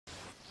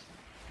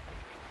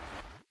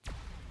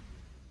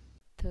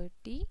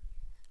30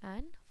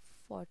 and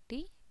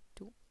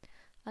 42.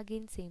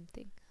 Again same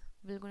thing,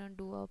 we're gonna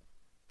do a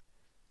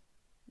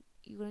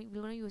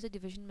we're gonna use a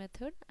division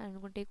method, and we're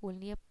gonna take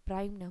only a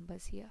prime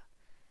numbers here.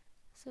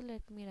 So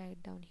let me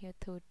write down here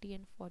 30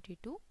 and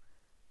 42.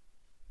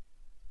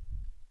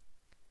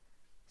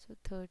 So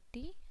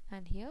 30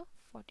 and here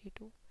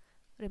 42.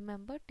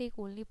 Remember, take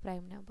only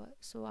prime number.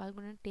 So I'm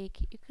gonna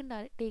take, you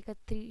can take a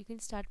 3, you can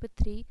start with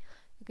 3,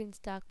 you can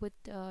start with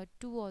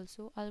 2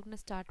 also. I'm gonna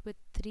start with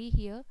 3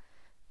 here.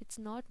 It's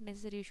not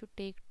necessary you should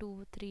take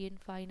 2, 3 and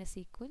 5 in a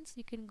sequence.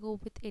 You can go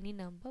with any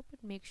number,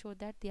 but make sure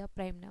that they are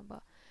prime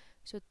number.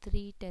 So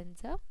 3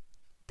 tens are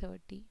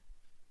 30.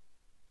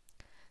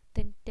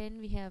 Then 10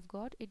 we have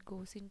got, it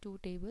goes in 2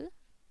 table,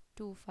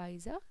 2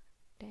 5s are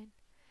 10.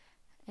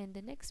 And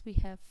the next we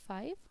have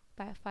 5.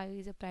 5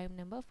 is a prime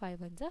number,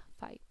 5 ones are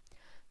 5.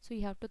 So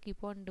you have to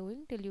keep on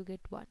doing till you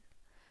get 1.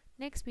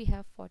 Next we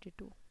have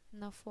 42.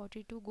 Now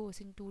 42 goes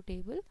in 2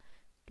 table,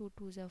 2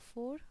 2s are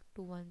 4,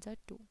 2 1s are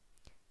 2.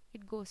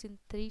 It goes in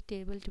 3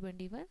 table,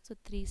 21, so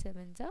 3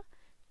 7s are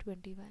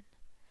 21.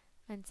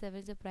 And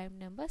 7 is a prime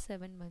number,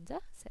 7 1s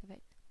are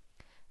 7.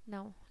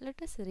 Now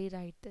let us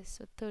rewrite this.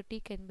 So 30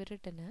 can be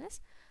written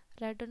as,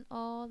 write down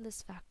all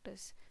these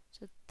factors.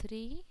 So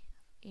 3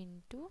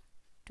 into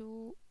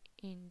 2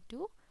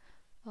 into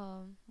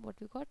what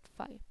we got,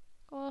 5.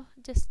 Or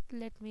just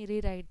let me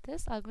rewrite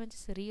this. I'm going to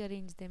just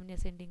rearrange them in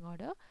ascending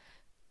order.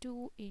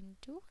 2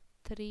 into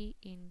 3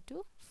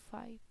 into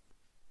 5.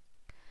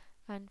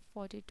 And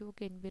 42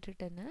 can be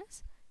written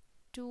as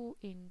 2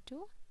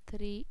 into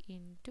 3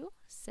 into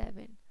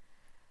 7.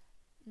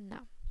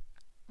 Now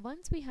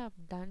once we have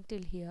done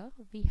till here,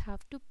 we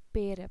have to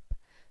pair up.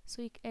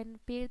 So you can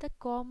pair the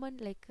common,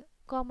 like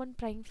common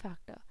prime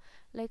factor.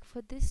 Like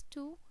for this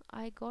 2,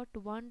 I got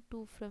 1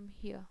 2 from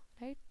here,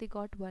 right? They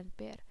got one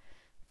pair.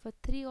 For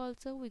 3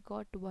 also we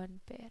got one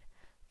pair.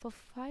 For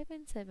 5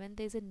 and 7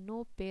 there is a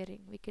no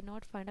pairing. We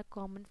cannot find a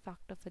common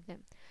factor for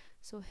them.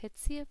 So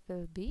HCF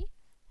will be,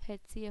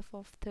 HCF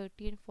of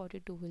 30 and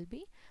 42 will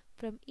be,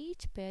 from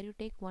each pair you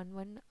take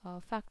one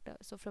factor.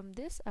 So from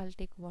this I'll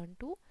take 1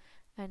 2,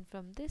 and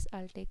from this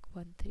I'll take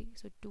 1 3.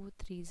 So 2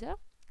 3s are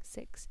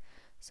 6.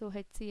 So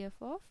HCF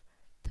of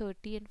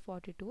 30 and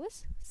 42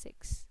 is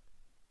 6.